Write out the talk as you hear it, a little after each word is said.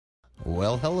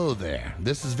Well, hello there.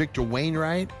 This is Victor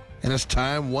Wainwright, and it's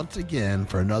time once again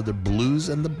for another Blues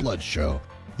and the Blood show.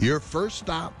 Your first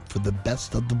stop for the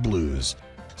best of the blues.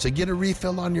 So get a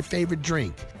refill on your favorite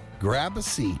drink, grab a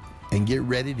seat, and get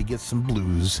ready to get some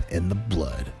blues in the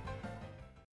blood.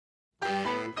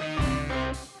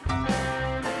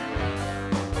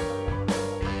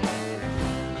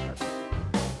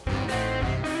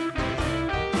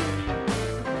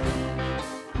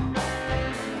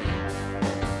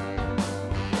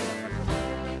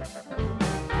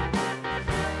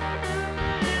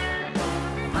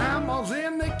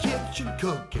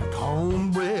 Cooking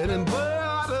cornbread and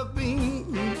butter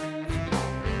beans.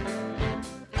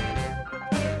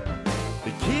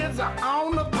 The kids are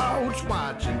on the porch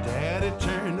watching Daddy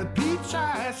turn the peach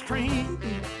ice cream.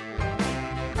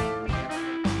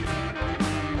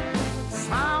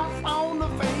 Smiles on the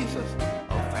faces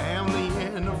of family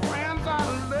and the friends I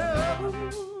love.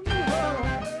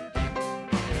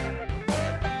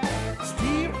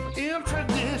 Steeped in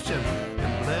tradition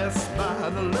and blessed by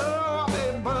the love.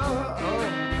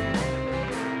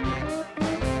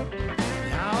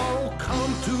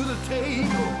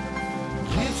 Table,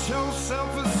 get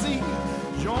yourself a seat,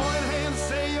 join hands,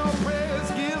 say your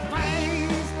prayers, give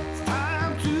thanks, it's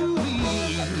time to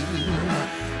eat.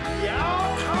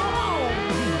 Y'all come on,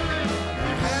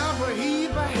 have a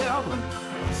heap of helping,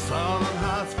 Southern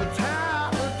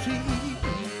hospitality.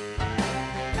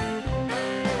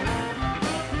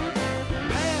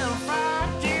 Man,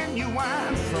 fried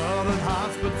genuine Southern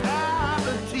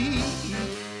hospitality.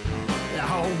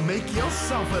 Y'all make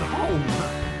yourself at home.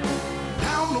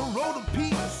 Down the road of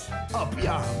peace, up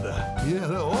yonder, near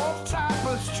the old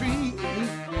tapestry.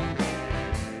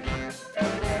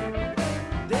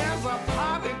 There's a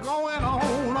party going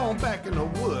on back in the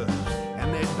woods,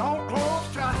 and they don't close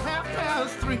till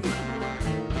 3:30.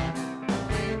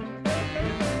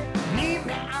 Meet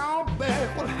me out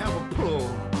back, we'll have a pull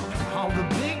on the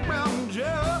big mountain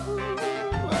jug.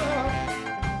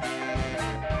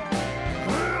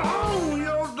 Put on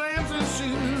your dancing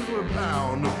shoes, we're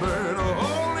bound to burn a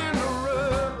hole in the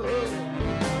rug.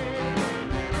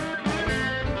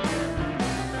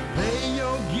 Lay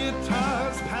your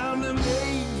guitars, pound them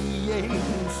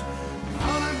A's.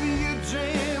 Gonna be a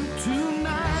jam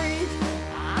tonight,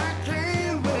 I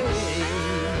can't wait.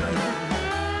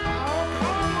 Oh,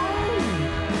 come on,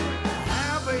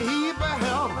 have a heap of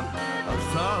helping of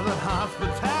Southern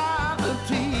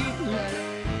hospitality.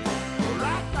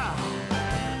 Right now,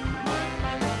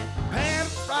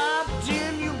 pan-fried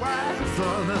genuine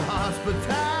Southern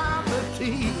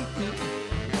hospitality.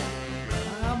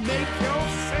 Make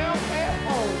yourself at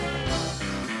home.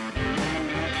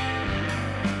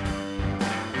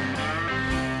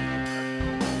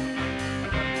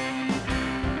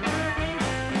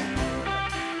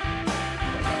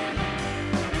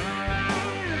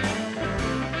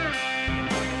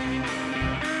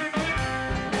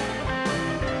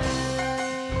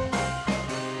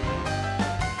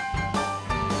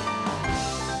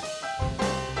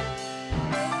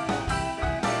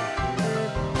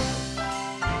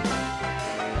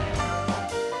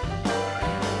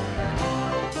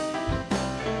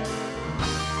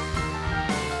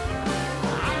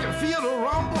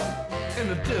 In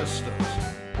the distance,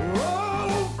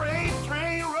 roll, freight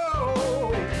train,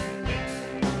 roll.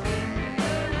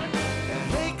 And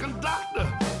hey, conductor,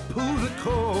 pull the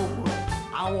cord.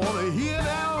 I wanna hear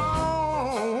that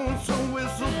lonesome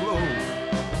whistle blow.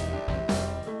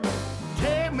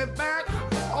 Take me back,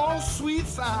 oh sweet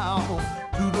sound,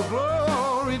 to the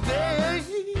glory days.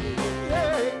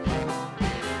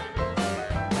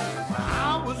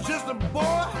 I was just a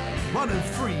boy running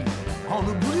free on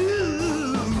the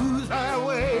blues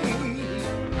highway.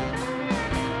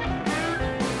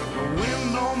 The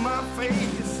wind on my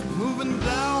face, moving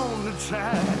down the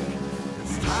track.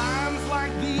 It's times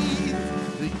like these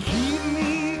that keep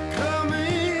me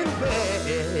coming back.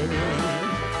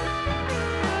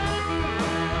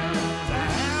 To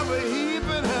have a heap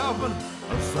and helping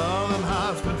of Southern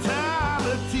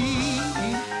hospitality.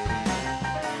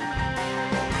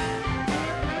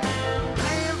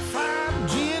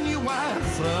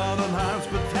 Southern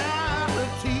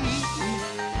hospitality.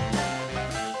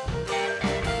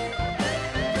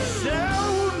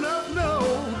 Sure enough, no,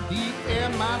 deep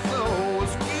in my soul,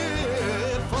 it's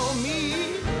good for me.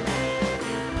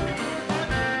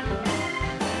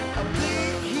 A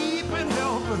big heap and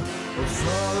helping of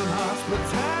Southern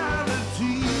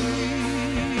hospitality.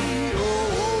 Oh,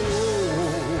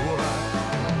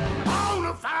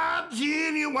 bona fide,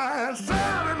 genuine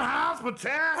Southern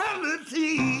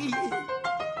hospitality.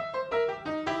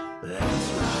 That's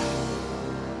right.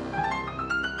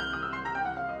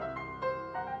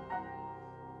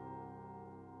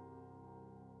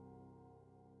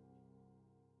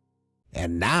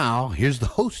 And now, here's the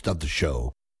host of the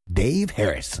show, Dave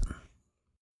Harrison.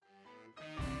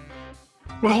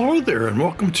 Well, hello there, and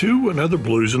welcome to another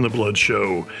Blues in the Blood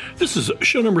show. This is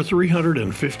show number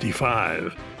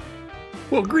 355.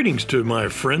 Well, greetings to my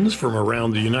friends from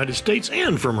around the United States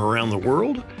and from around the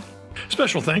world.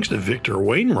 Special thanks to Victor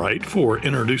Wainwright for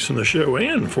introducing the show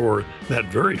and for that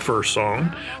very first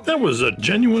song. That was a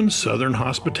genuine Southern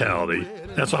hospitality.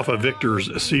 That's off of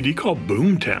Victor's CD called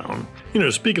Boomtown. You know,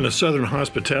 speaking of Southern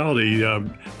hospitality,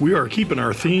 we are keeping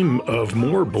our theme of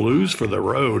more blues for the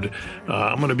road.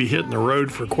 I'm going to be hitting the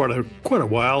road for quite a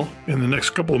while in the next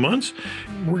couple of months.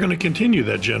 We're going to continue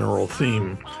that general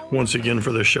theme once again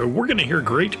for the show. We're going to hear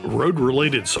great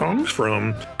road-related songs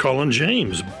from Colin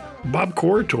James, Bob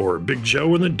Corritore, Big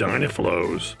Joe and the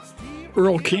Dynaflows,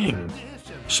 Earl King,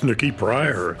 Snooky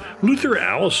Pryor, Luther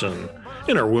Allison.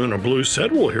 In our Women of Blues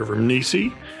set, we'll hear from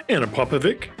Niecie, Anna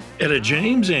Popovic, Etta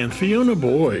James, and Fiona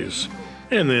Boys.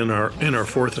 And then in our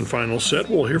fourth and final set,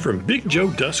 we'll hear from Big Joe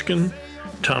Duskin,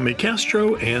 Tommy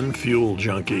Castro, and Fuel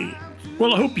Junkie.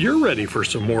 Well, I hope you're ready for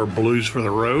some more blues for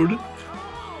the road.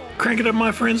 Crank it up,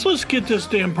 my friends. Let's get this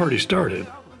damn party started.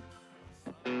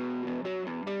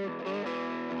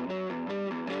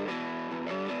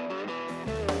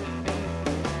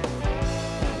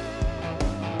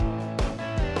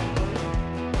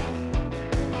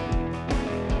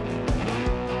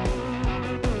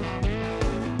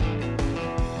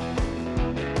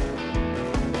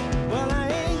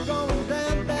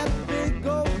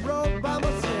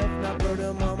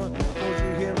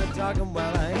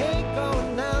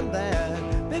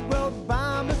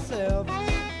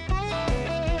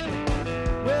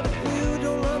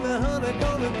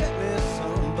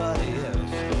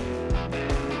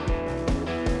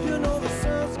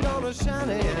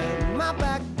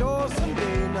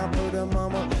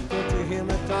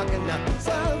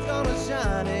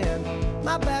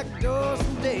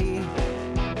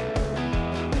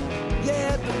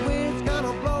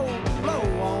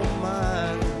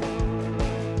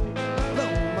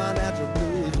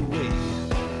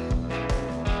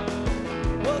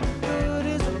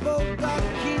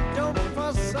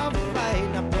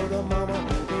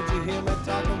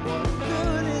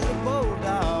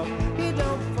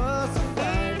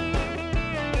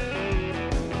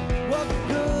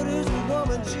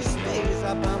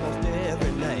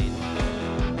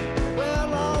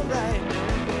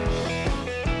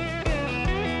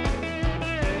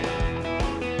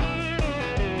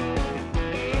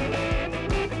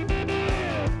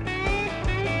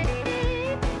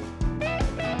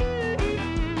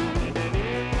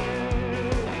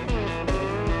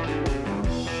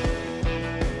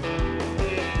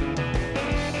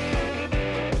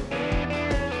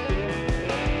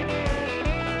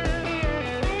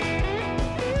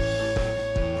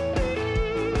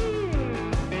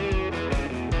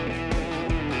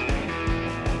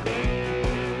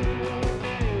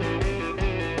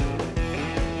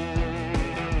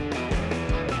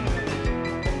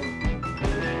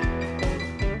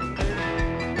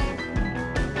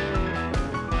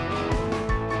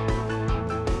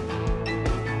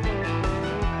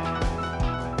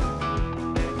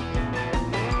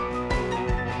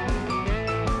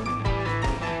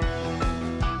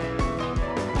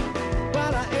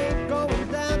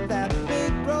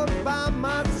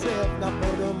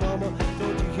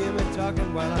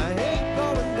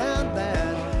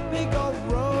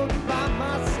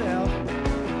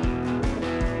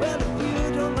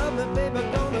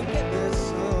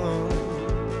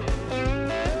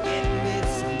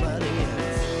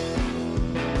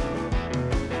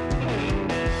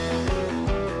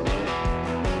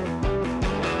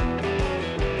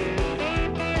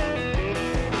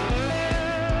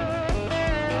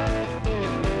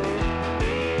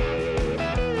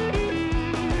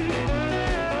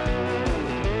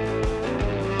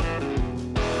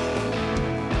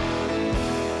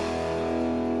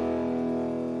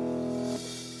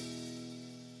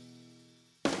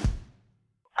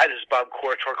 Hi, this is Bob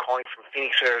Corritore calling from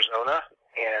Phoenix, Arizona,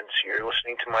 and you're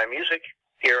listening to my music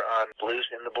here on Blues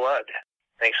in the Blood.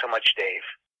 Thanks so much, Dave.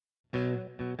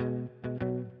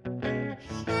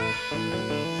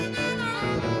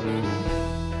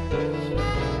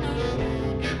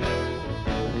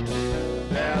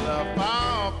 There's a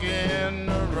fog in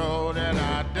the road and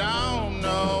I don't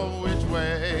know which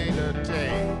way to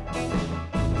take.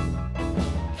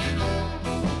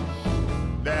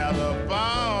 There's a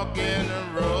fog in the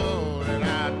road and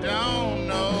I don't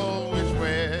know which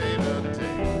way to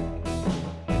take.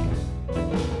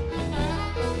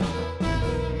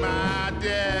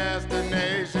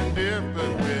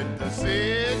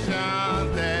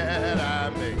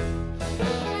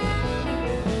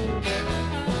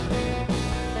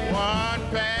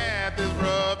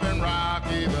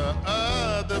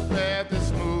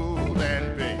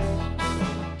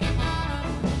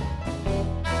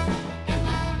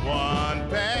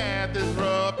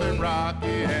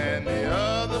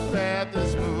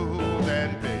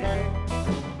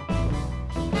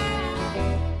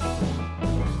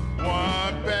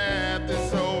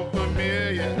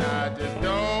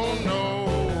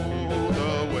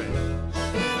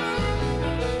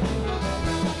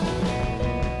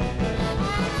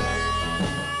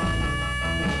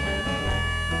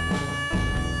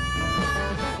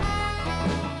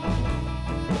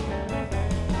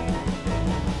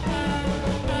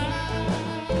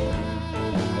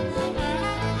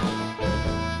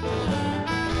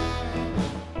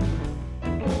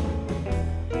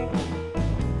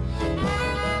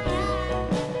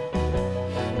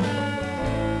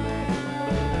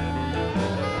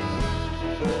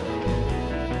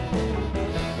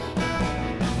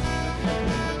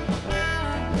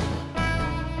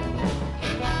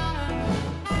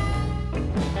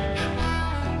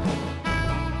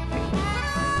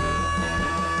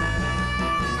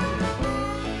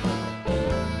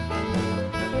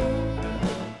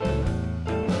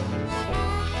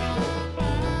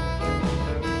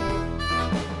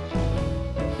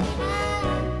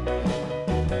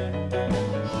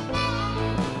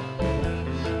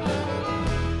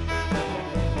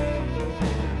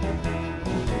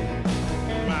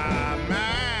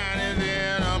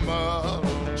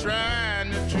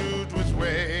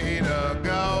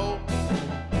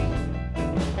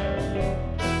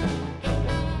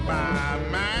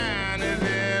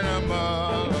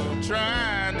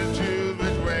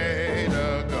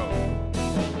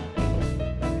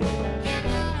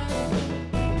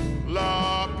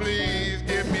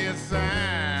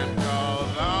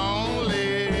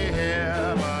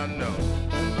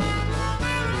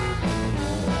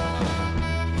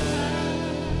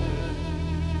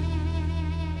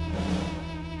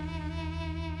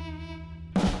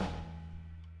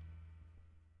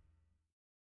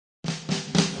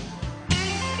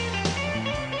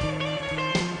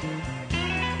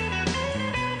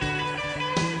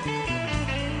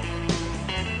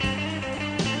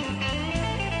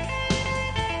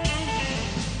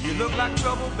 look like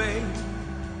trouble, babe.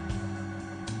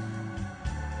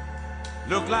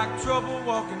 Look like trouble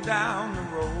walking down the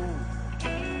road.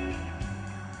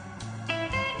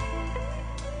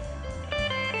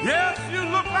 Yes, you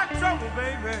look like trouble,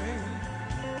 baby.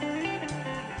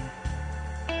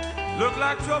 Look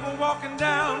like trouble walking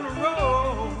down the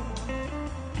road.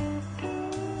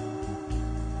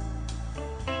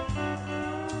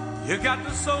 You got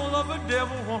the soul of a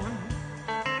devil woman,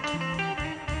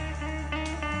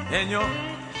 and your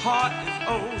heart is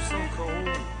oh so cold.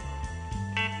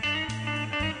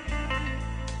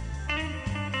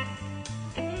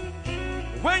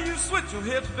 When you switch your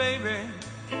hips, baby,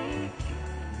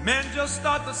 men just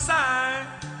start to sigh.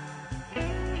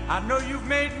 I know you've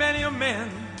made many a man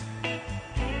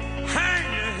hang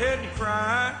your head and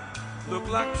cry. Look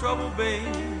like trouble,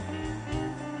 babe.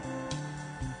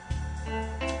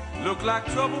 Look like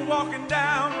trouble walking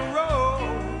down the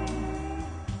road.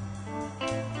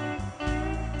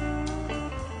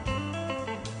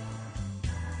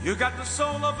 You got the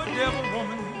soul of a devil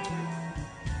woman,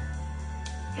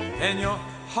 and your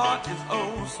heart is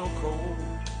oh so cold.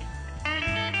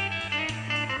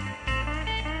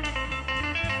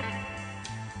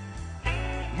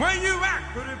 When you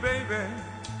act pretty, baby,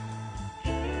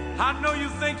 I know you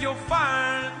think you're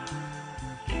fine,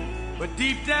 but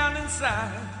deep down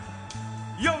inside,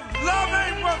 your love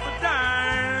ain't worth a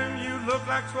dime. You look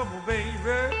like trouble,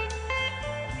 baby.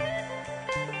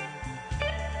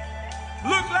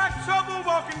 Look like trouble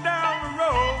walking down the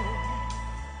road.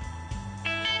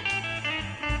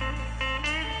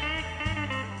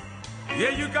 Yeah,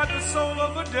 you got the soul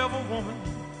of a devil woman,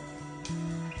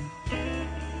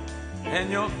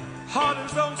 and your heart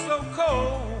is oh so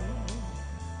cold.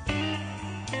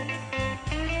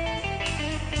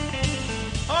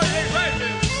 Oh, yeah, right there.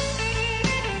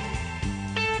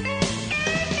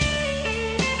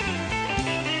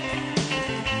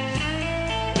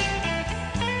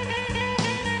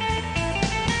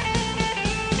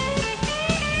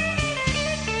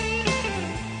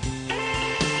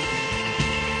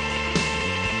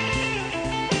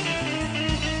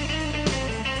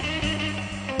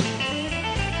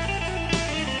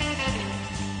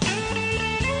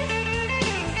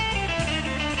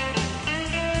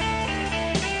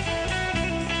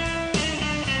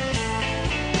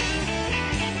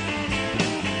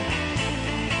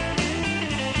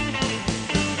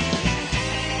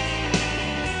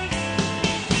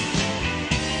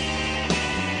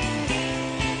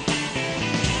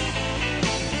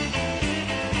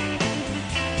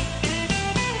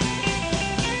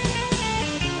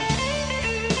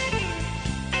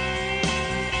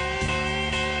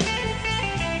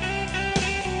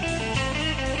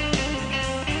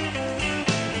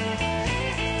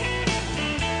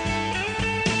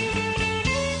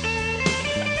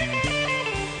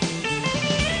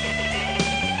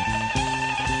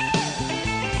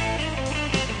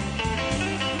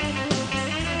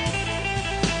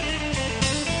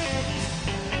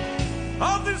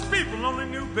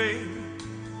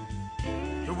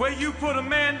 You put a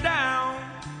man down,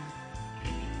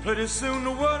 pretty soon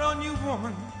the word on you,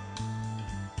 woman,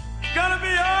 gonna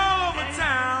be all over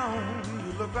town.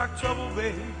 You look like trouble,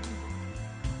 babe.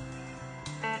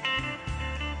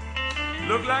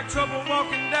 Look like trouble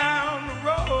walking down the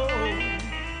road.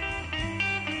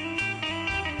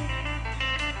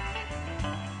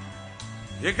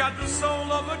 You got the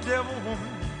soul of a devil,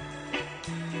 woman,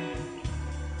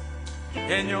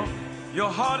 and your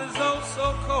heart is oh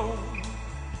so cold.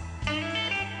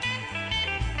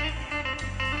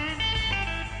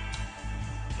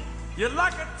 You're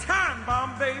like a time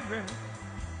bomb, baby,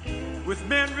 with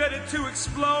men ready to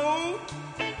explode.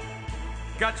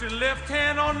 Got your left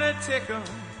hand on their ticker,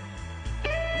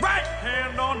 right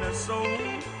hand on their soul.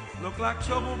 Look like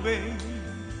trouble, baby.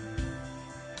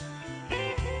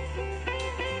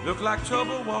 Look like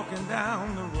trouble walking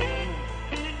down the road.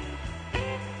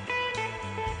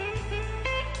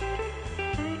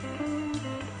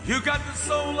 You got the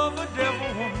soul of a devil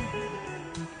woman,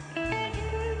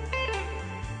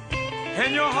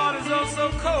 and your heart is oh so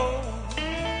cold.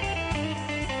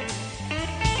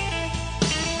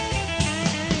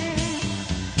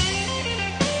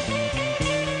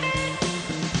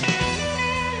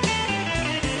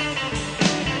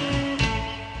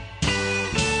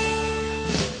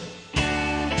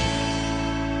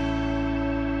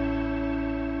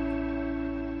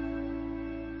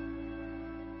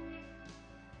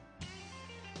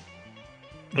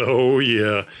 Oh,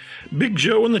 yeah. Big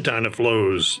Joe and the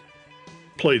Dynaflows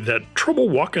played that Trouble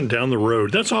Walking Down the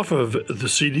Road. That's off of the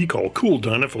CD called Cool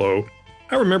Dynaflow.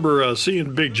 I remember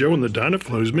seeing Big Joe and the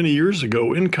Dynaflows many years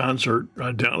ago in concert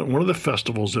down at one of the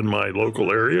festivals in my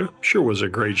local area. Sure was a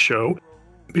great show.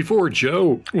 Before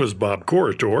Joe was Bob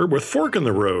Corritore with Fork in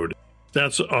the Road.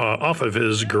 That's off of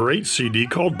his great CD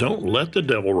called Don't Let the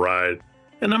Devil Ride.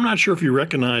 And I'm not sure if you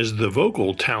recognize the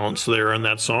vocal talents there in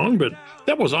that song, but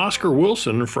that was Oscar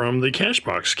Wilson from the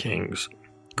Cashbox Kings.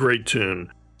 Great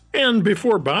tune. And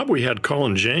before Bob, we had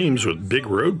Colin James with Big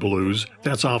Road Blues.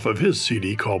 That's off of his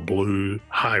CD called Blue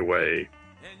Highway.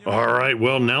 All right,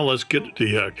 well, now let's get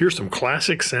to hear some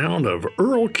classic sound of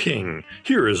Earl King.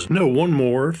 Here is No One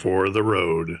More for the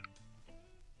Road.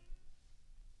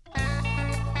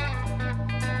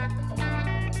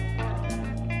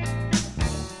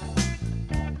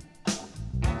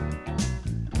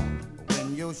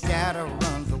 When your shadow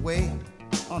runs away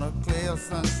on a clear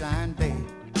sunshine day,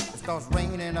 starts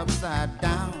raining upside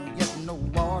down, yet no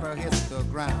water hits the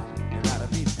ground. You gotta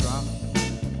be drunk.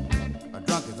 A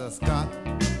drunk is a skunk.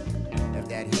 If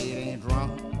that head ain't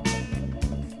drunk,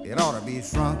 it ought to be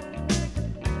shrunk.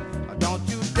 Don't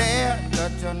you dare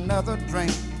touch another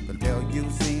drink until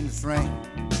you've seen the shrink.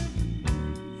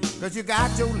 Cause you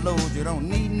got your load, you don't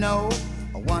need no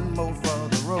one more for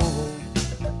the road.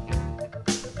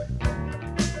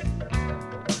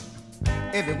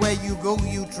 Everywhere you go,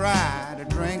 you try to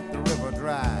drink the river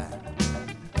dry.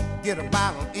 Get a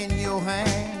bottle in your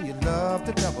hand, you love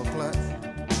to double clutch.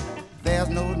 There's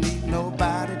no need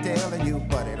nobody telling you,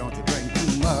 buddy, don't you drink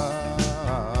too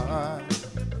much.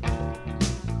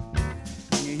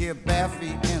 When you hear bare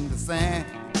feet in the sand,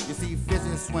 you see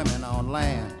fishes swimming on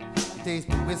land. You taste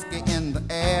the whiskey in the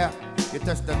air, you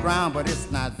touch the ground, but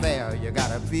it's not there. You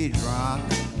gotta be drunk.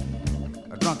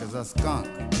 A drunk is a skunk.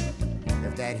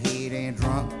 If that head ain't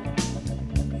drunk,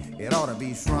 it ought to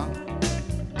be shrunk.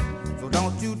 So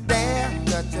don't you dare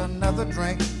touch another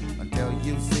drink until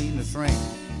you've seen the shrink.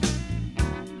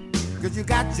 Cause you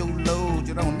got your load,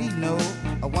 you don't need no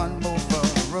one more for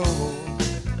the road.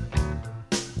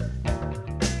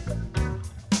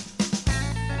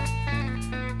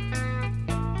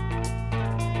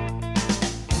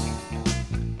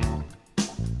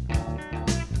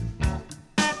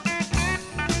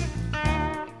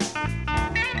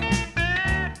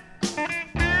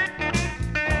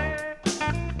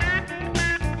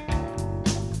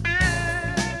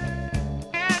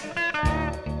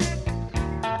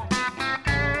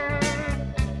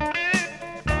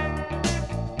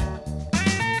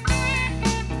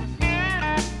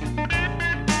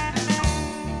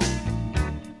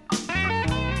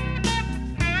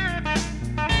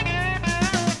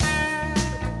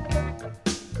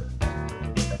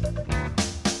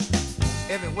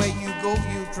 Everywhere you go,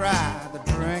 you try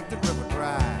to drink the river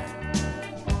dry.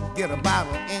 Get a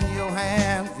bottle in your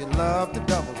hands, you love to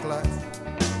double clutch.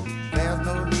 There's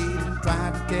no need in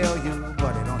trying to tell you,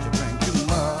 buddy, don't you drink too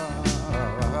much.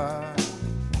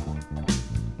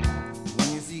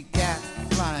 When you see cats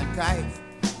flying kites,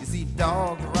 you see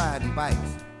dogs riding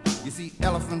bikes, you see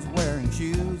elephants wearing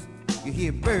shoes, you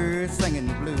hear birds singing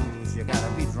the blues. You gotta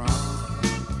be drunk.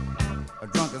 A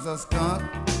drunk is a skunk.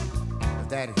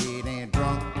 That head ain't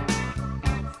drunk,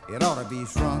 it ought to be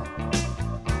shrunk.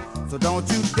 So don't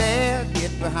you dare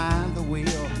get behind the wheel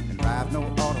and drive no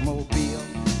automobile.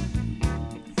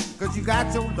 Cause you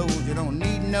got your load, you don't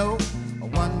need no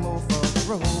one more for the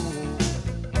road.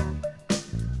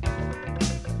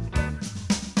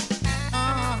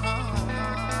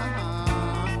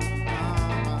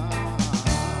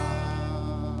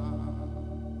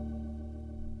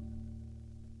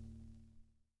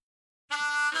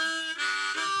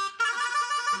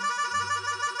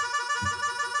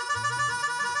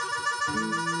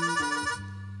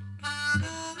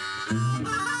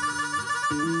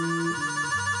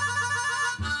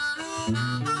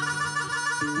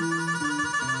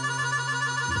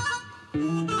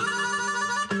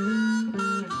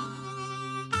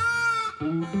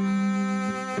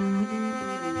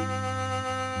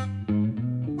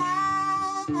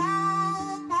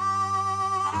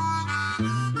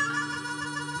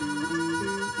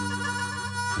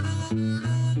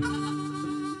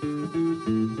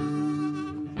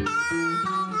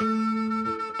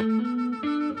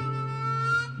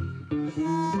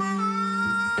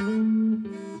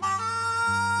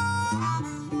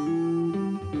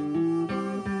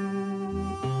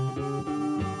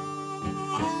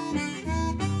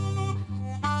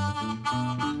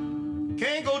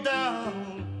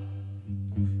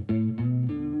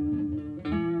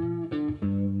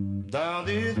 down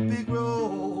this big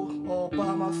road all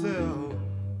by myself.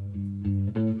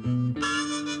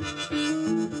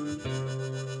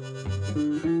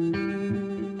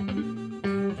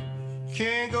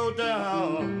 Can't go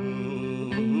down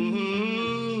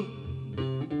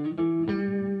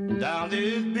down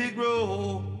this big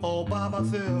road all by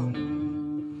myself.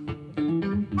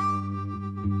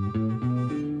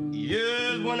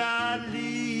 Yes, when I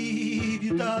leave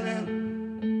you, darling,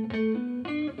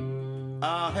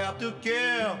 I'll have to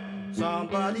kill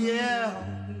somebody else.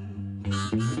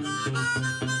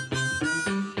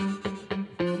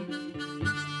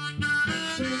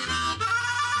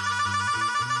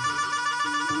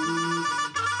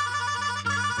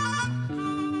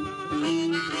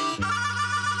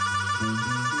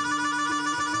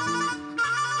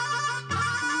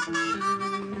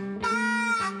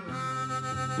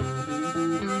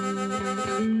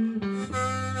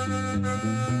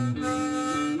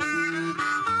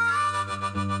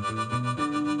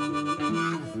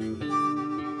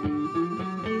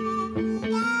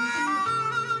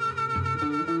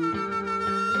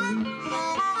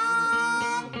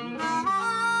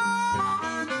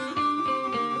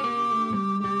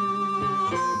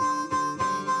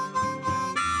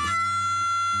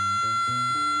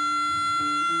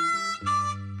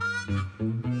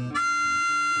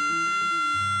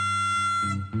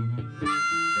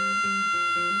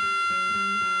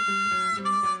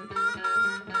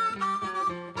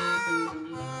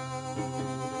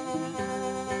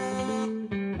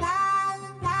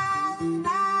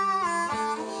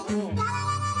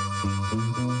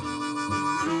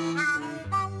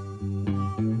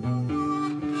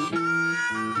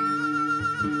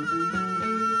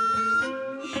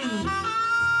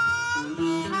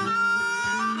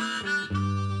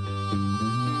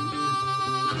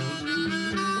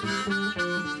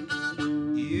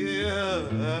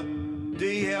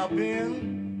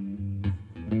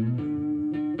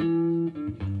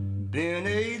 Been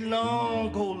a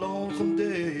long, cold, lonesome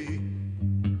day.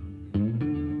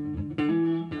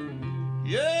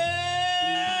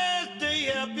 Yes, they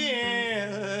have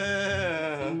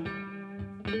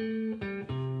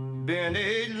been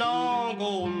a long,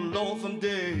 cold, lonesome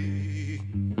day.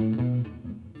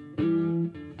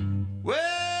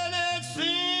 Well, it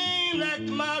seems like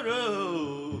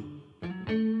tomorrow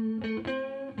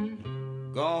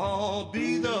gonna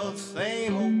be the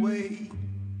same old way.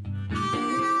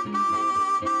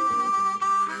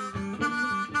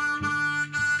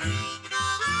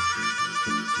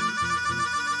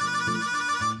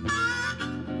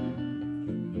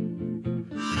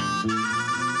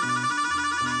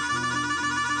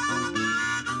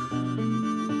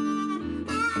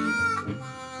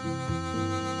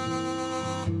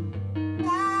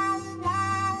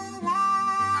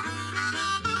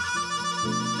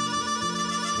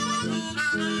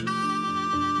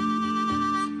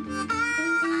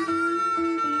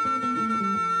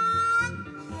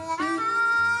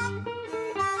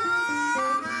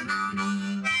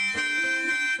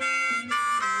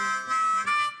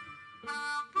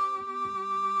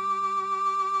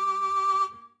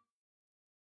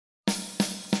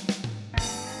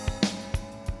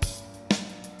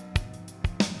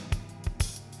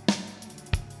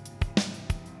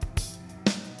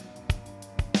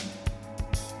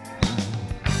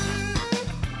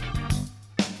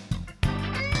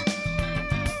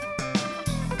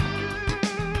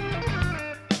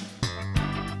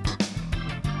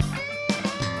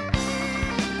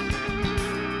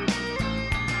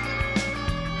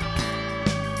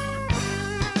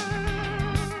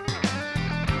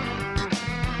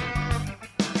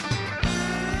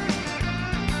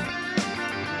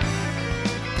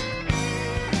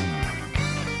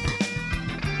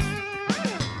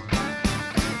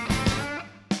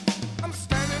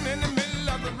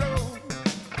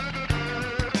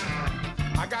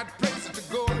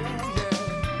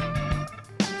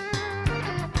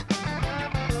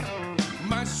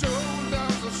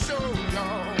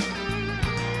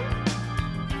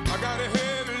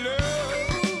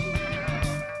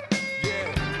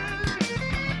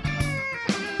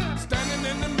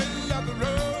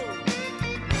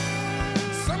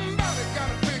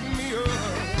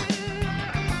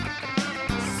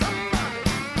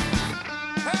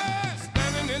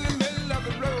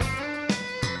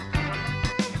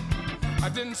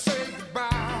 Didn't say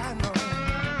goodbye, no.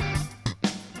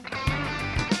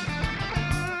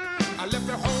 I left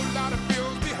a whole lot of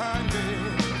bills behind me.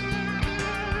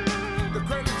 The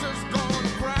creditors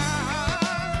gonna cry.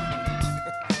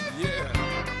 Yeah.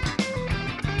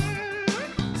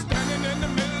 Standing in the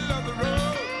middle of the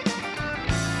road,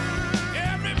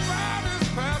 everybody's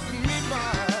passing me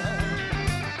by.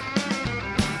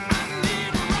 I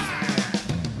need a ride.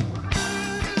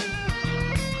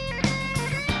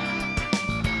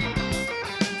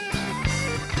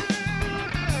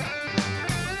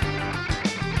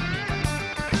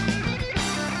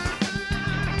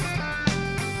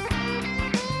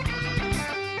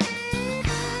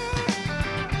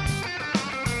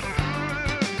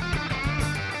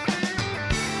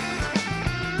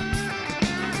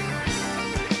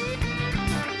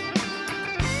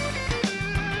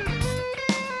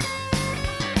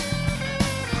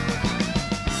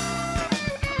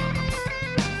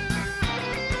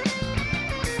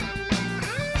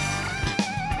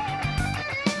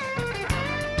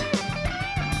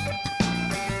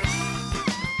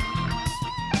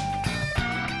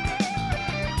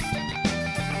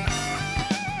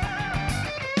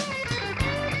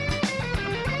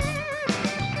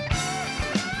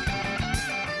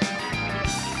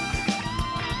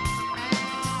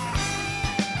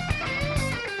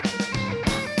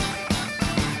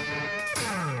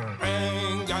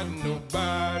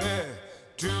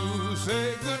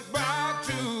 say goodbye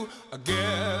to, I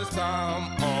guess I'm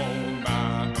on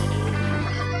my own.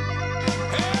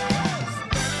 Hey,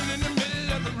 standing in the middle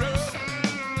of the road,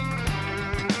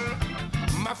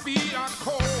 my feet are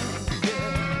cold,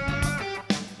 yeah.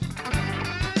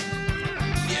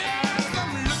 Yes,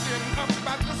 I'm looking up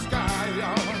at the sky,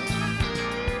 y'all.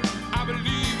 I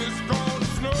believe it's gonna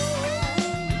snow.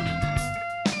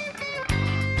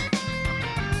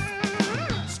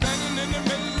 Standing in the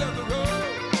middle of the road,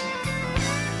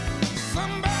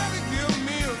 somebody give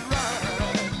me a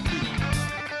ride.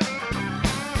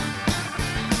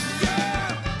 Yeah,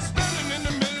 standing in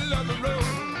the middle of the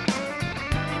road,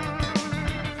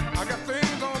 I got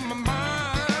things on my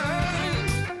mind.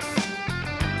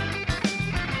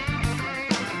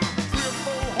 3 or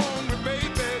 4 hungry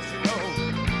babies, you know,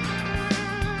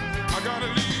 I gotta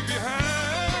leave behind.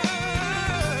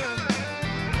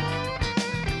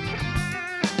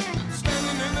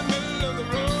 Standing in the middle of the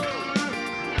road,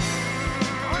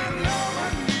 I know I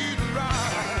need a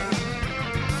ride.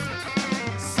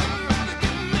 Somebody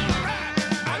give me a ride.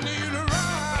 I need a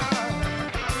ride.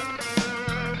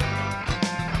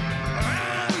 I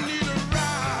need a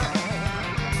ride.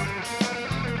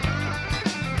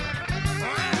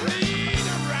 I need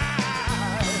a ride.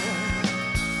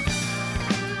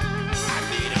 I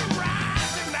need a ride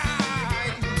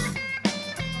tonight.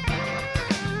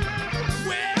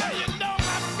 Well, you know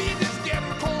my feet is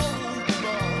getting cold,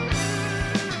 but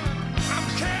I'm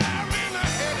carrying a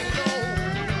heavy load.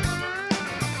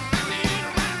 I need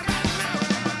a ride right now.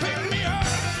 Pick me up.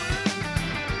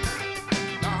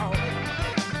 No,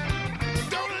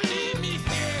 don't leave me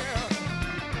here.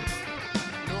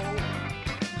 No.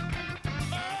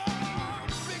 Oh,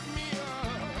 pick me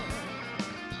up.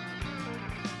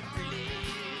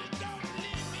 Please don't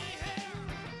leave me here.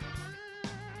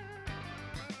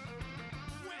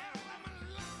 Well, I'm a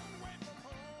long way from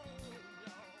home,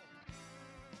 y'all.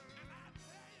 And I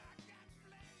tell you, I got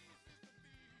places to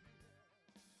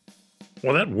be.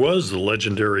 Well, that was the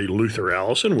legendary Luther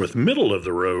Allison with Middle of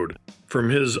the Road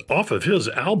off of his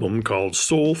album called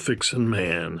Soul Fixin'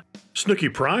 Man. Snooky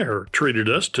Pryor treated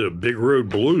us to Big Road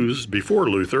Blues before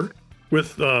Luther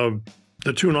with the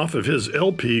tune off of his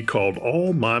LP called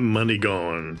All My Money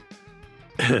Gone.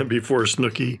 Before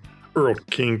Snooky, Earl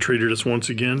King treated us once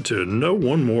again to No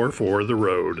One More for the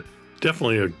Road.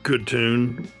 Definitely a good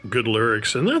tune, good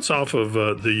lyrics, and that's off of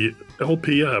the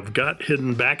LP I've got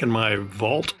hidden back in my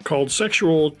vault called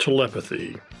Sexual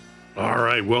Telepathy. All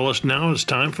right, well, it's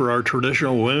time for our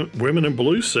traditional Women in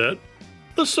Blue set.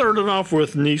 Let's start it off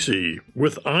with Niecie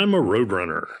with I'm a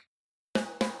Roadrunner.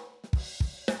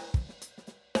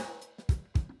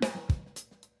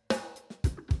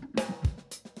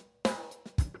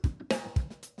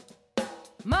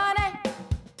 Money,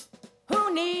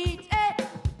 who needs it?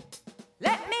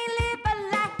 Let me live a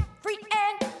life free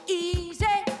and easy.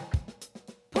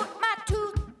 Put my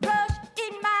toothbrush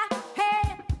in my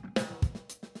hand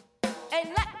and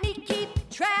let me keep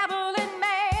traveling,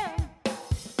 man.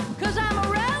 'Cause I'm a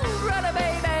road runner,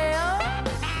 baby.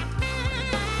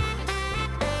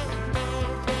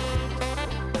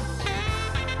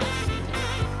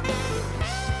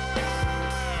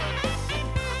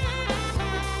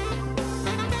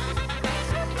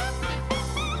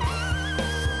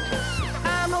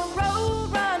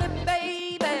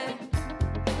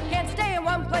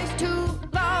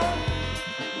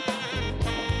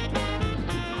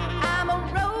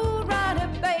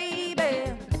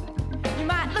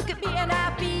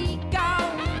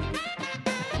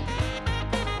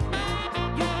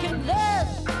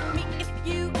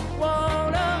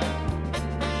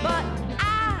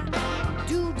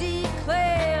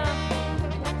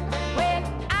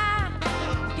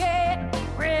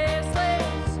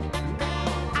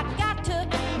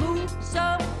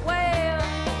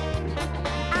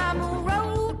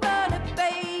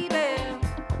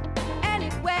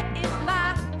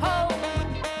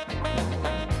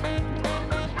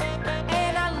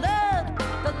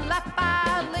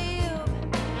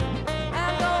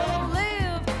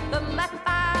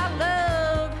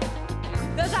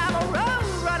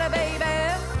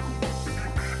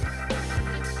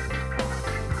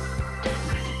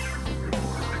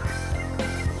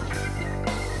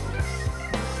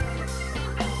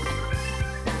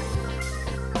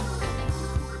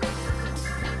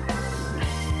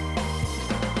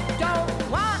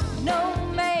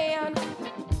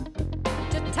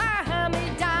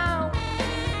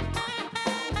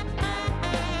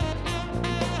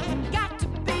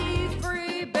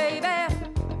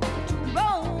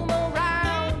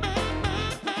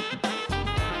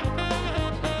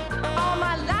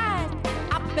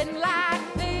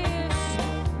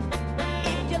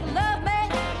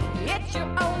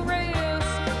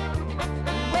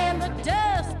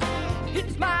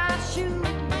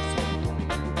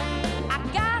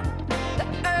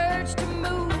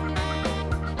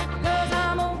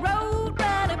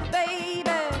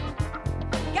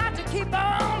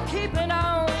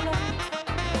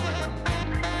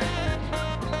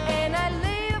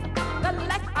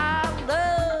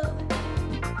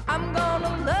 I'm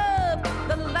gonna love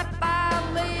the life I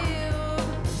live.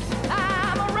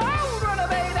 I'm a roadrunner,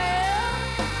 baby.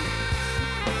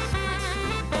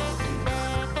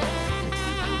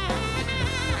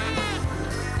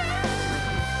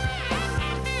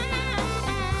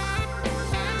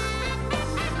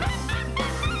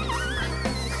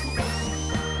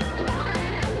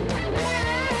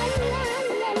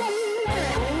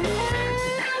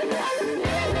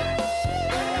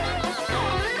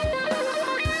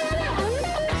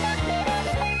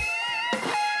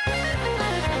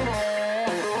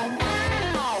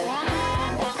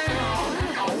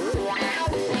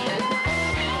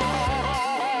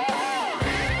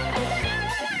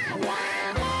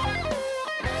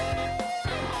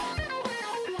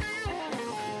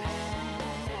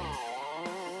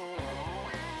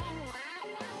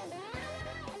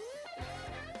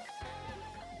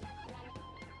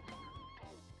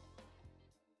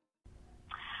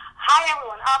 Hi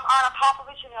everyone, I'm Anna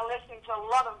Popovic and you're listening to a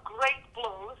lot of great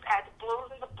blues at the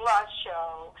Blues in the Blood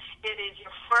show. It is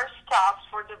your first stop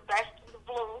for the best of the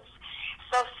blues,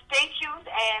 so stay tuned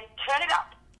and turn it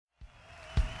up.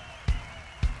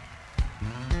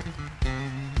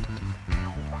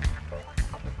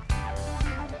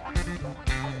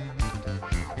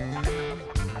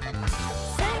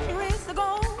 Centuries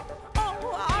ago,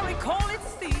 oh, I recall it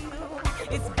still.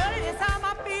 It's buried inside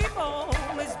my people.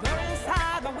 It's buried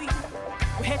inside my wheel.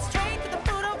 We head straight to the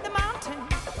foot of the mountain,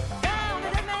 down to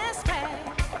the man's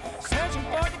path, searching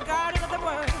for the garden of the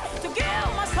world to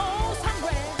give my soul some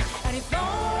rest. And it's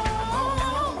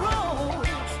long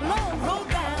road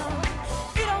down.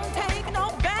 It don't take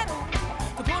no battle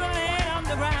to put a man on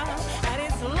the ground. And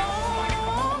it's long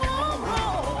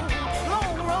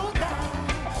road down.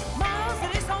 Miles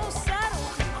that is on saddle,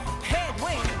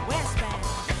 headway westbound.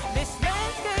 This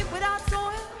landscape without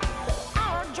soil,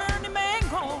 our journeyman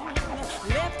gone.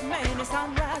 Left man, the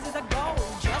sun rises a gold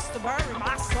just to bury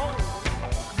my soul.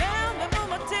 Down the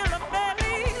Umatilla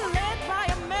Valley, led by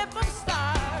a map of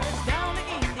stars. Down the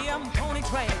Indian Pony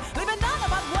Trail, leaving none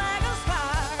but wagon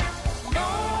fire.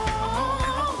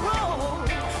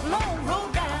 Long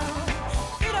road down.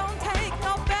 It don't take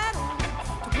no battle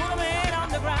to put a man on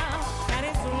the ground. And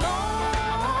it's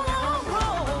long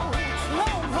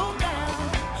road down.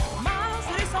 Miles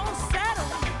that is on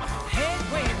saddle,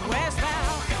 headway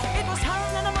westbound. It was her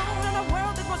and the moon and the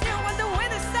world that was new when the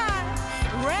wind side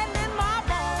ran in my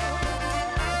bones.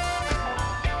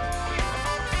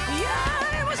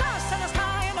 Yeah, it was us and the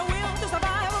sky and the will to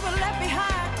survive what we left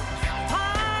behind.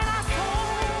 Find our soul,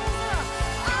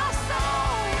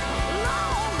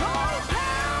 long road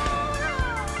down.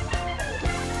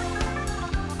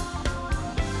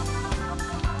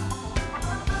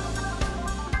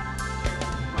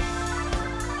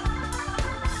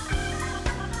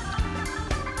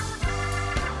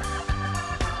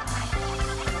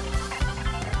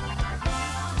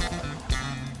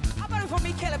 How about it for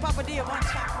me, Kelly Papa Dear, one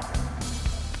time?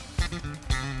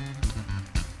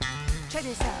 Check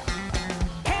this out.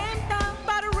 Came down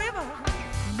by the river,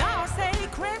 now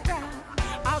sacred ground.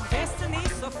 Our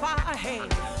destiny's so far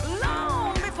ahead,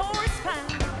 long before it's found.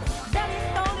 Then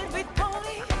it loaded with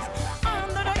ponies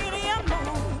under the Indian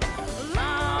moon.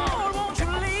 Lord, won't you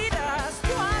lead us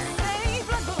to our safe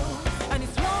lagoon? And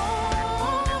it's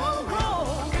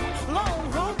long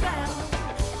road down.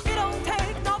 It don't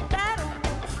take no battle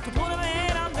to put a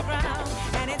man on the ground.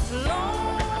 And it's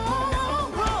long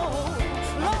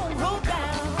road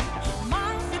down.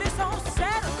 Miles that is on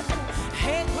saddle,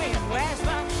 headwind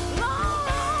westbound. Long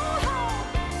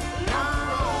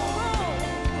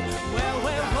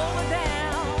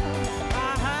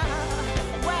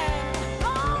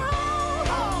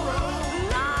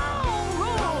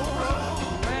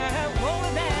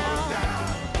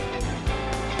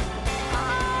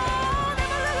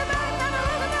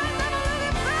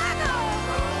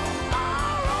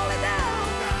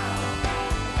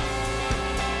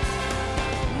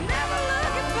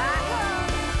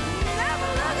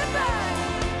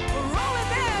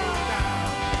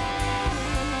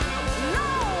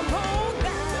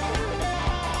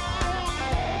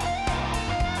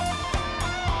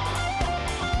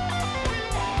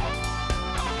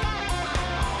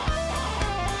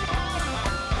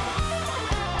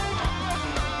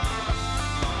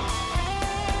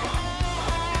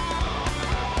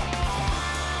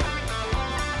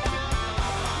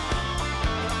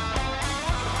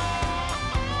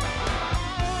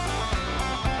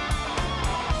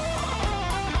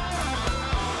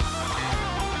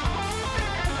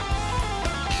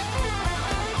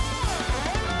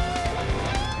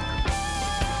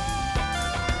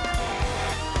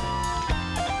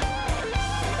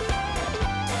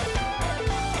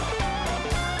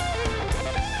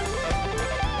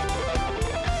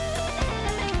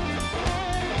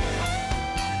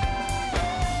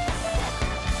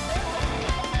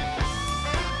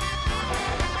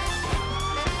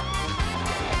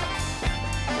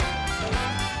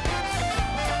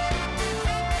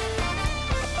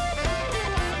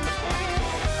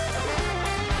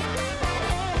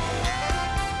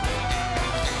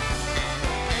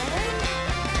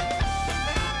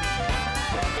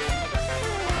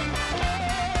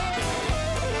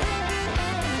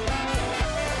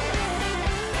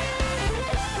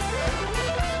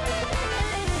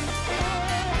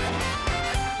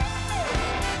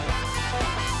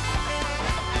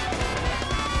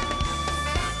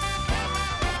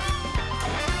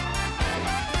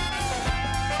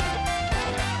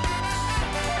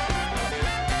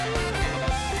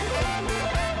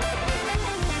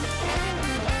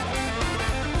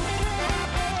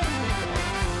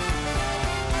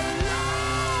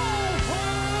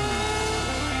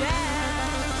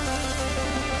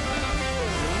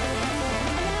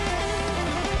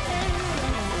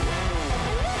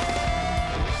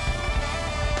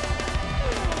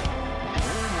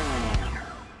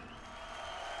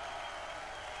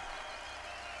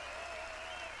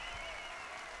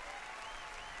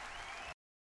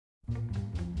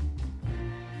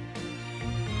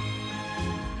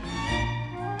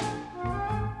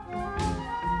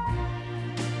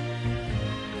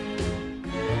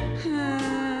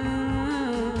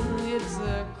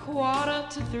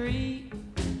 3.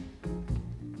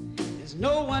 There's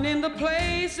no one in the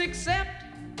place except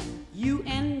you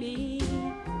and me.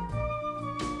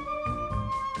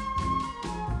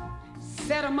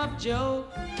 Set 'em up, Joe.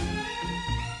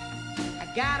 I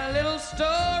got a little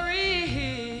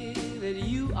story that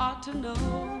you ought to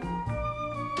know.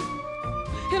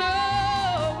 You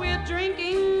know, we're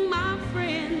drinking, my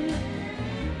friend,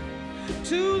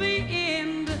 to the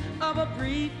end of a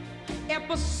brief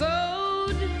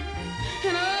episode.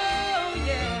 And oh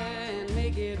yeah, and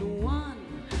make it one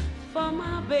for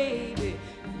my baby,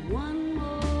 one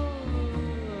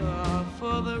more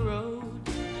for the road.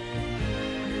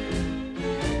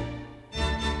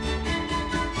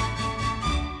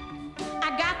 I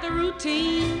got the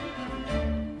routine,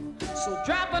 so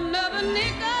drop another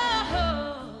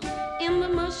nickel in the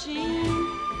machine.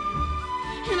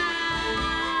 And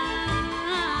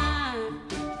I'm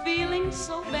feeling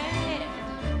so bad,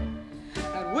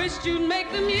 I wished you'd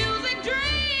make the music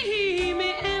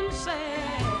dreamy and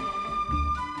sad.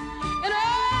 And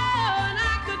oh, and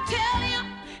I could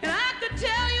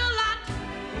tell you a lot,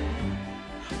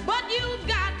 but you've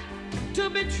got to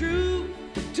be true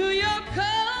to your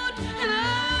code. And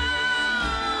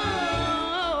oh,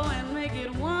 and make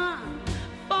it one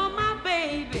for my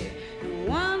baby, and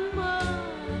one more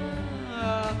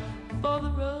for the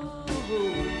road.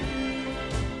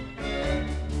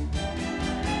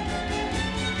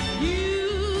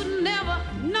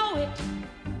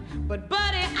 But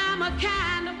buddy, I'm a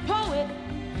kind of poet.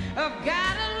 I've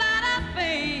got a lot of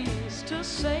things to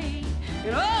say.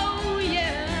 And oh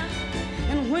yeah,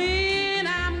 and when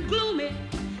I'm gloomy,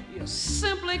 you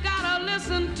simply gotta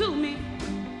listen to me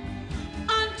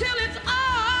until it's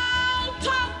all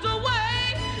talked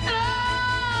away. And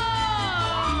oh,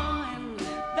 and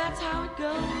that's how it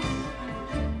goes.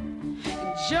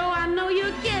 And Joe, I know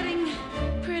you're getting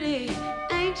pretty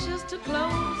anxious to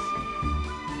close.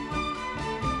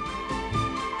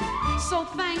 So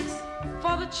thanks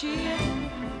for the cheer.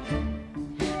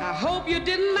 I hope you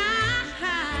didn't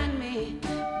mind me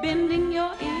bending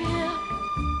your ear.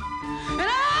 And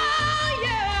oh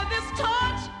yeah, this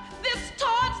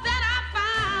torch that I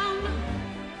found,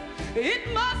 it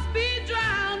must be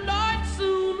drowned or it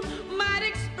soon might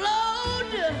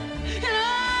explode. And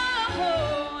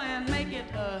oh, and make it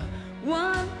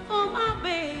one for my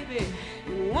baby,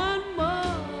 and one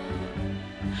more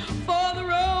for the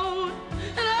road.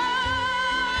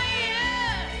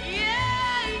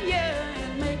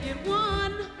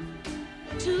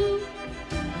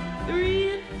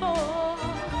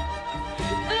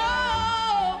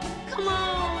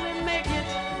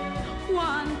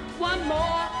 One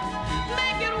more,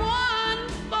 make it one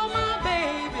for my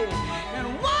baby, and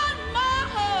one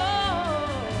more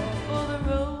for the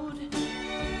road.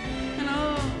 And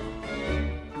oh,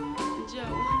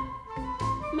 Joe,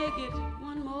 make it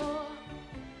one more,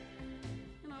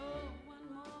 and oh, one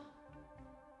more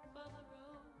for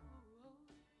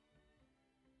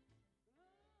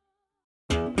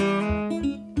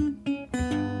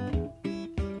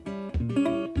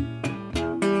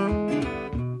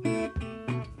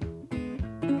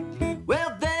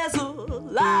the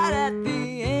light at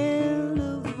the end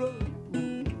of the road.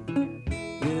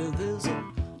 Yeah, there's a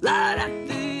light at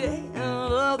the end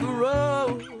of the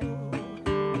road.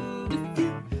 If you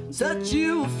search,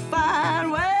 you will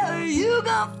find, well, you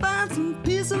gonna find some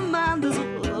peace of mind. There's a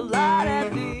light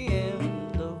at the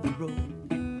end of the road.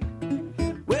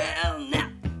 Well, now,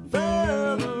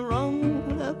 further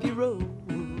on up your road.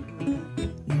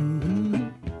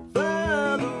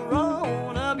 Further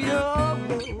on up your road.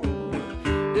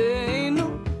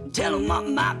 Tell them what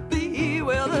might be.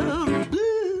 Well, the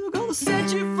blue gonna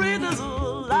set you free. There's a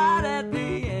light at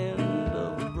the end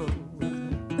of the road.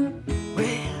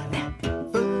 Well, now,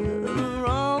 further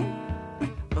on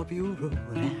up your road.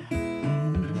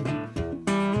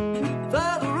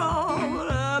 Further on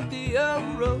up the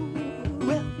old road.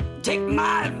 Well, take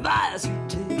my advice, you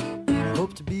take.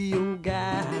 Hope to be your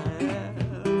guy.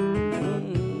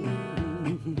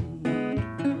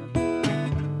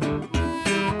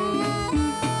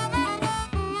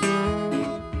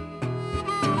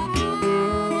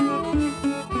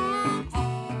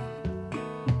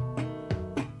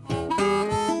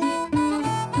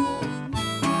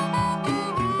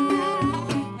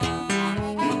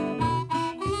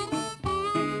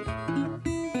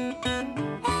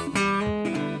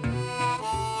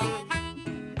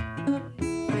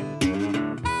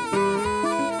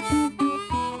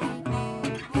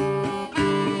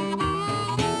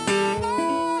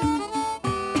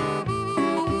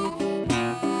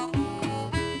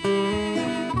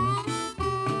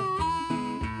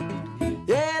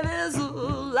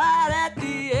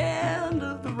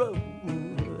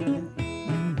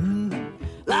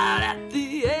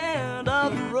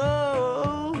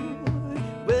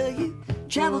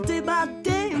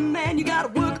 day, man, you gotta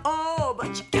work all,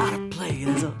 but you gotta play.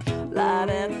 There's a light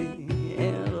at the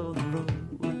end of the road.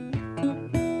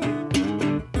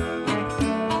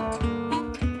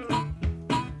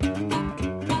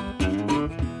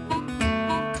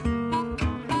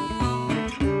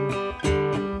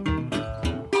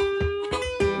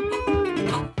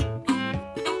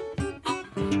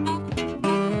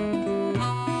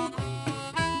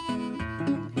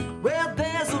 Well,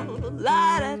 there's a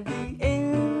light at the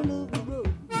end of the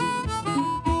road.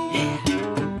 Yeah,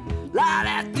 light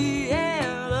at the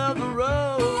end of the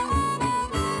road.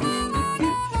 If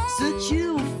you search,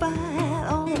 you'll find,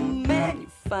 oh man, you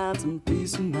find some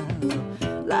peace of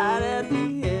mind. Light at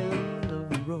the end of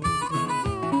the road.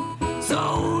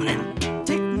 So now,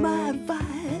 take my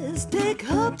advice, take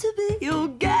hope to be your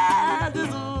guide. There's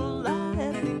a light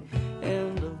at the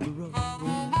end of the road.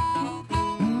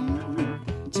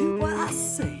 Do what I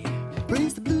say,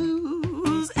 praise the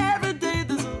blues every day.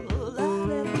 There's a light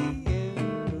at the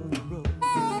end of the road.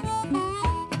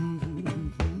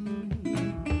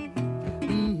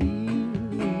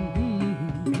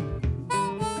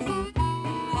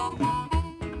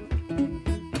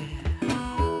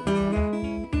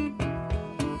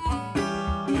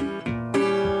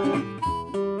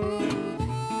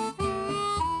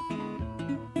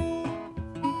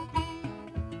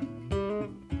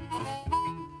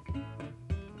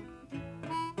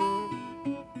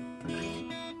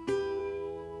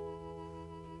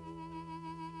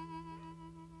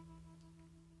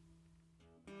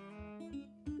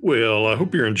 Well, I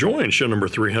hope you're enjoying show number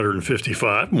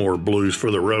 355, more Blues for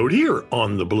the Road, here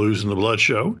on the Blues and the Blood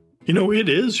Show. You know, it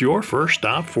is your first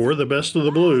stop for the best of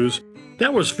the blues.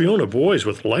 That was Fiona Boyes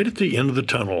with Light at the End of the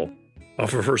Tunnel,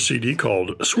 off of her CD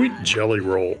called Sweet Jelly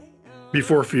Roll.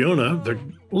 Before Fiona, the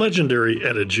legendary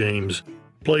Etta James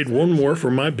played One More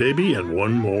for My Baby and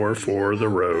One More for the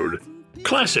Road.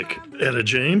 Classic Etta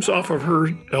James off of her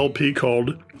LP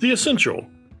called The Essential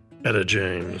Etta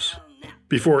James.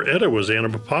 Before Etta was Anna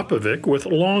Popovic with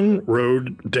Long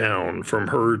Road Down from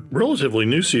her relatively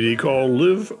new CD called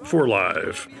Live for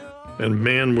Live. And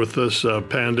man, with this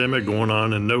pandemic going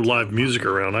on and no live music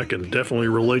around, I can definitely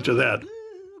relate to that.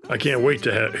 I can't wait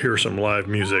to hear some live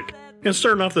music. And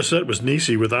starting off the set was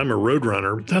Niecie with I'm a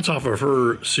Roadrunner. That's off of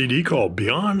her CD called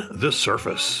Beyond the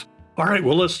Surface. All right,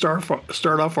 well, let's start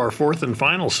off our fourth and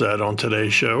final set on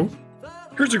today's show.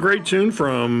 Here's a great tune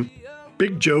from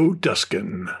Big Joe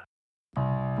Duskin.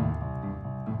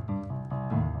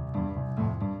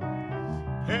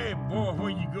 Hey, boy, where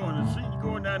you going? I see you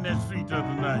going down that street the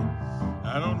other night.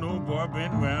 I don't know, boy, but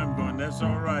anyway, I'm going. That's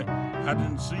all right. I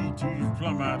didn't see you till you was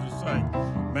plumb out of sight.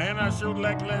 Man, I sure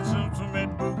like to let some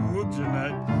that boogie woogie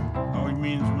tonight. Oh, you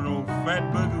mean some old fat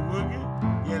boogie woogie?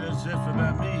 Yeah, that's just what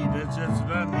I need. That's just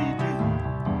what I need, too.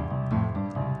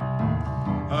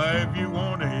 If you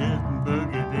want to hit and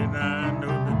boogie, then I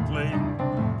know the place.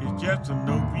 It's just a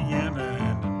no piano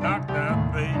and a knocked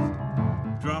out bass.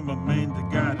 Drummer man, the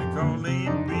guy to call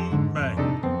in Beat Mac.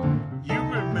 You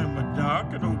remember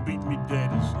Doc and old Beat Me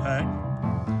Daddy Slack.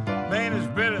 Man, it's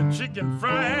better than chicken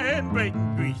fry and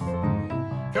bacon grease.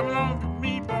 Come along with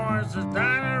me, boys, it's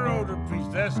Dinah Road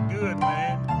Priest. That's good,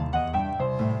 man.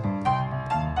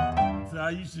 So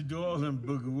I used to do all them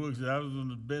boogie woogies. I was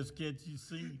one of the best cats you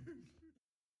seen.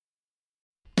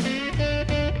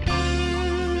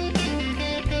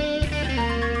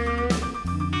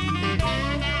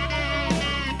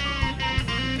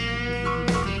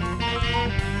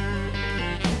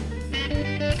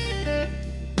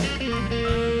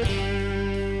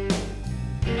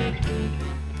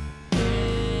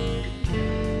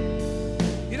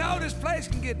 You know, this place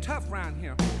can get tough around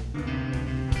here.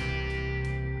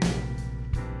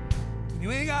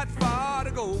 You ain't got far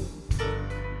to go.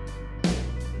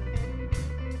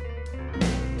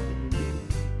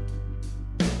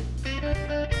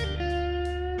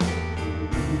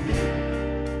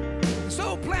 This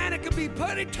old planet can be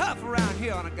pretty tough around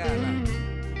here on a guy like you.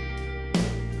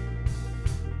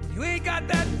 You ain't got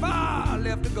that far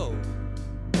left to go.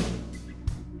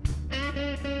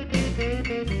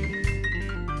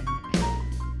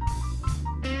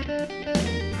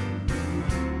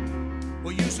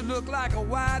 Well, you should look like a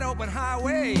wide open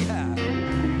highway.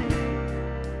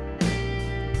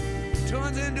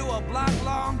 Turns into a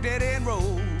block-long dead-end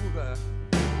road.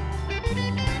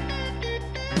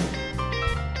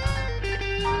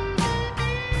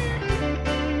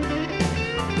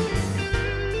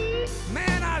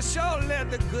 Man, I sure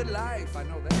led the good life, I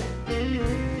know that.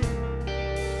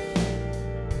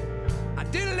 I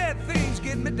didn't let things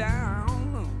get me down.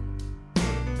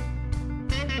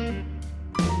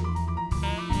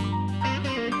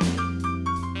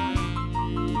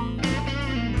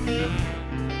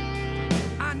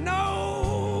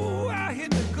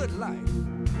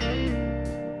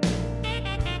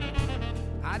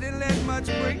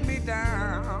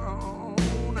 down.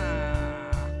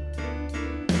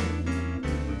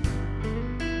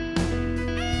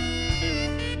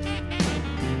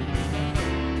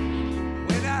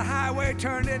 When that highway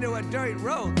turned into a dirt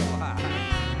road,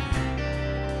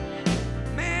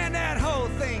 man, that whole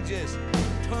thing just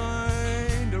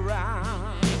turned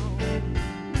around.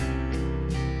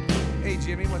 Hey,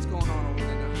 Jimmy, what's going on over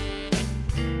there now?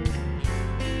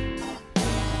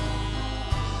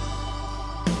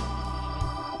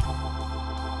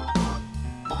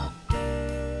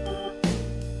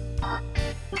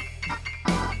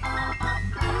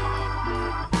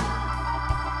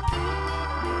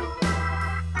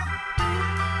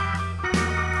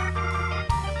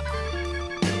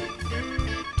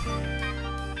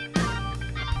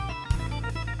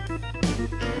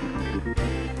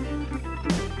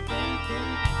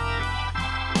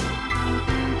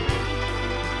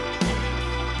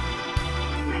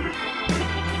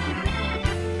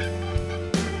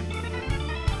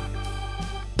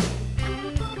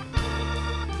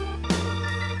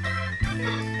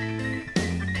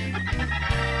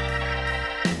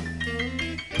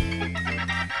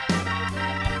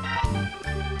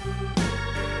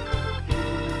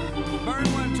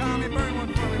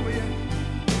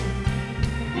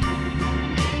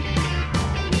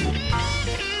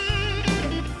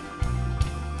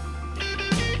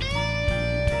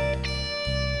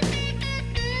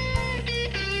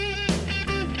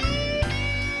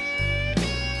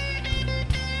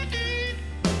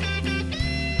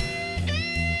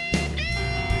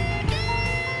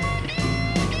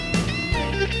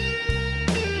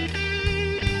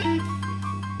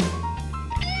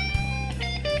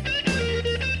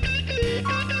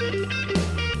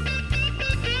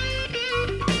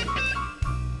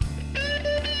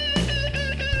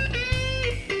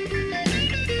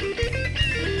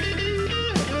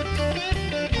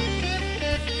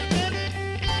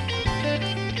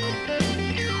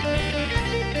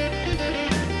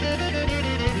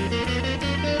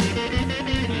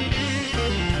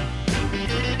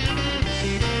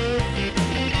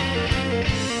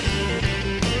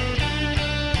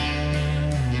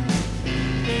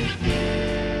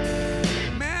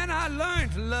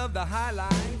 The high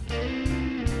life.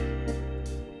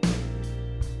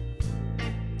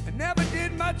 I never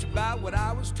did much about what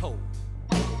I was told.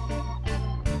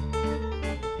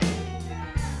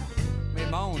 Made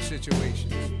my own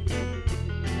situations.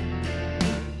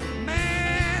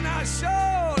 Man, I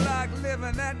sure like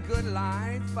living that good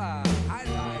life. High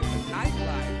life,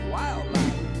 nightlife,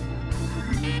 wildlife.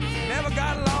 Never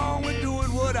got along with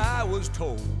doing what I was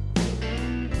told.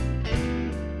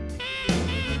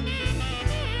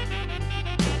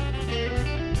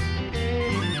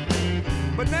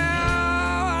 But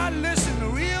now I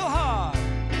listen real hard,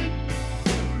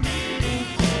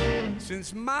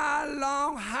 since my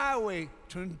long highway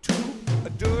turned to a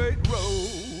dirt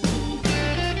road.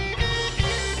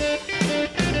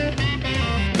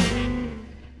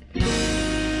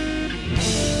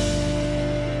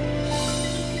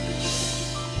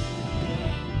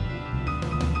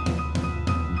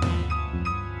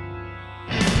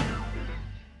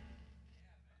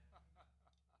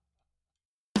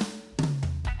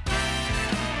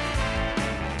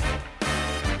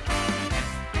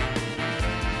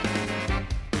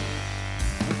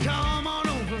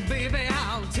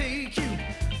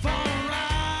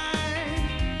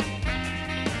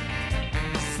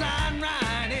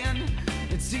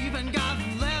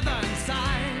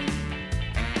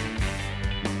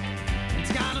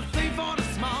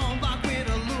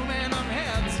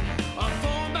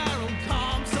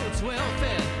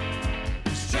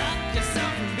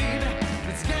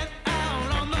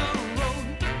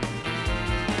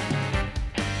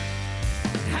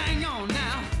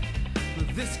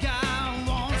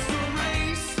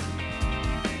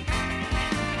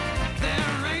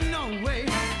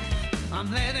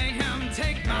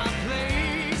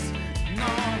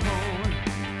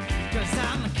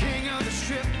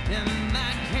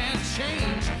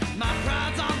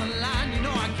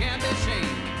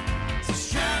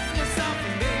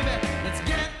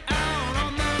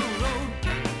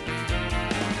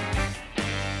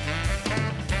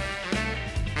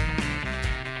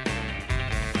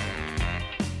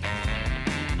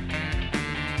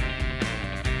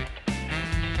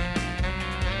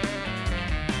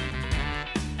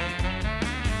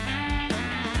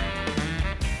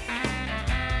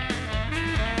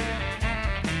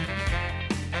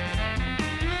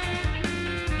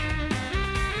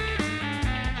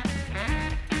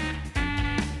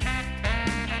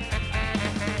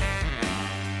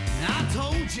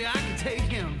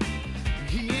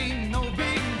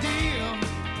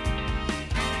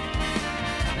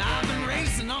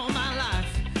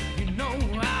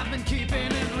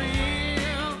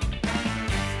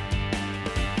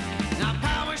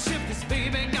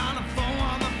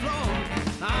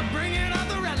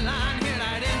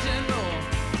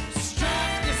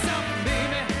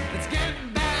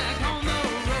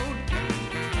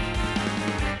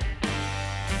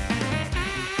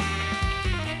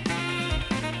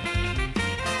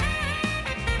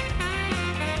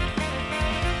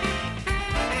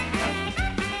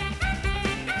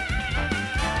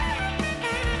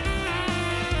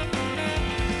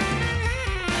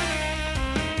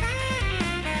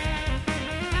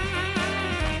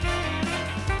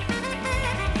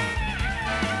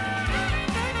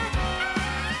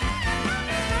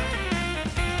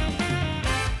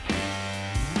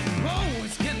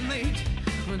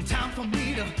 been time for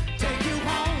me to take you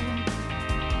home.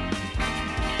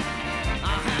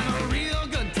 I had a real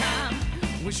good time.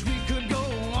 Wish we could go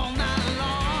all night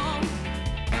long.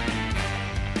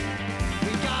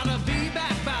 We gotta be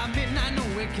back by midnight. No,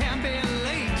 we can't be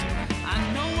late.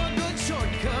 I know a good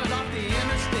shortcut off the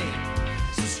interstate.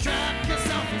 So strap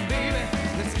yourself in, baby.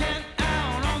 Let's get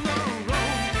out on the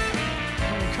road.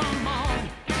 Oh, come on.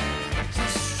 So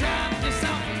strap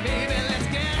yourself in, baby. Let's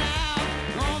get out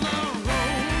on the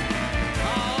road.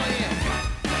 Oh, yeah.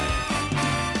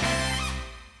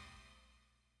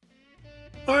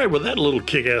 All right, well, that little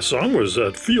kick-ass song was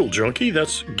Field Junkie.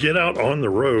 That's Get Out on the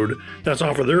Road. That's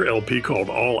off of their LP called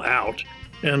All Out.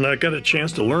 And I got a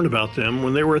chance to learn about them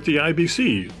when they were at the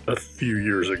IBC a few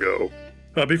years ago.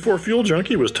 Before Field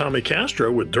Junkie was Tommy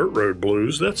Castro with Dirt Road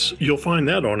Blues. You'll find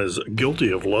that on his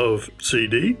Guilty of Love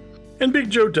CD. And Big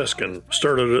Joe Duskin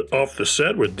started off the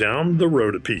set with Down the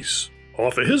Road a Piece,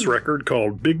 off of his record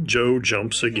called Big Joe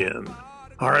Jumps Again.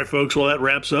 All right, folks, well, that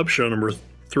wraps up show number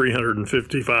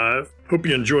 355. Hope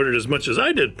you enjoyed it as much as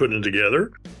I did putting it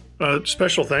together.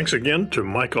 Special thanks again to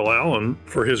Michael Allen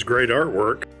for his great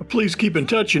artwork. Please keep in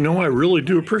touch. You know I really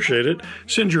do appreciate it.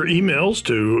 Send your emails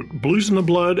to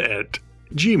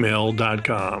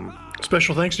BluzNdaBlood@gmail.com.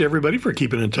 Special thanks to everybody for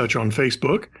keeping in touch on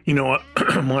Facebook. You know,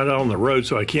 I'm out on the road,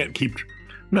 so I'm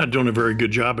not doing a very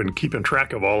good job in keeping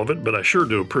track of all of it, but I sure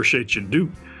do appreciate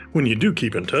when you do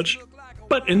keep in touch.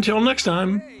 But until next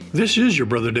time, this is your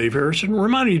brother Dave Harrison,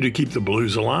 reminding you to keep the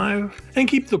blues alive and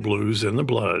keep the blues in the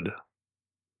blood.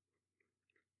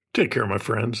 Take care, my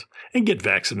friends, and get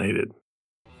vaccinated.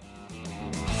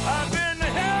 I've been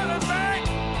held back,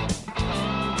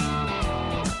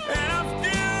 and I'm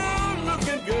still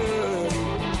looking good.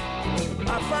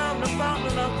 I found the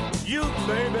fountain of youth,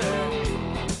 baby.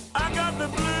 I got the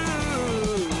blues.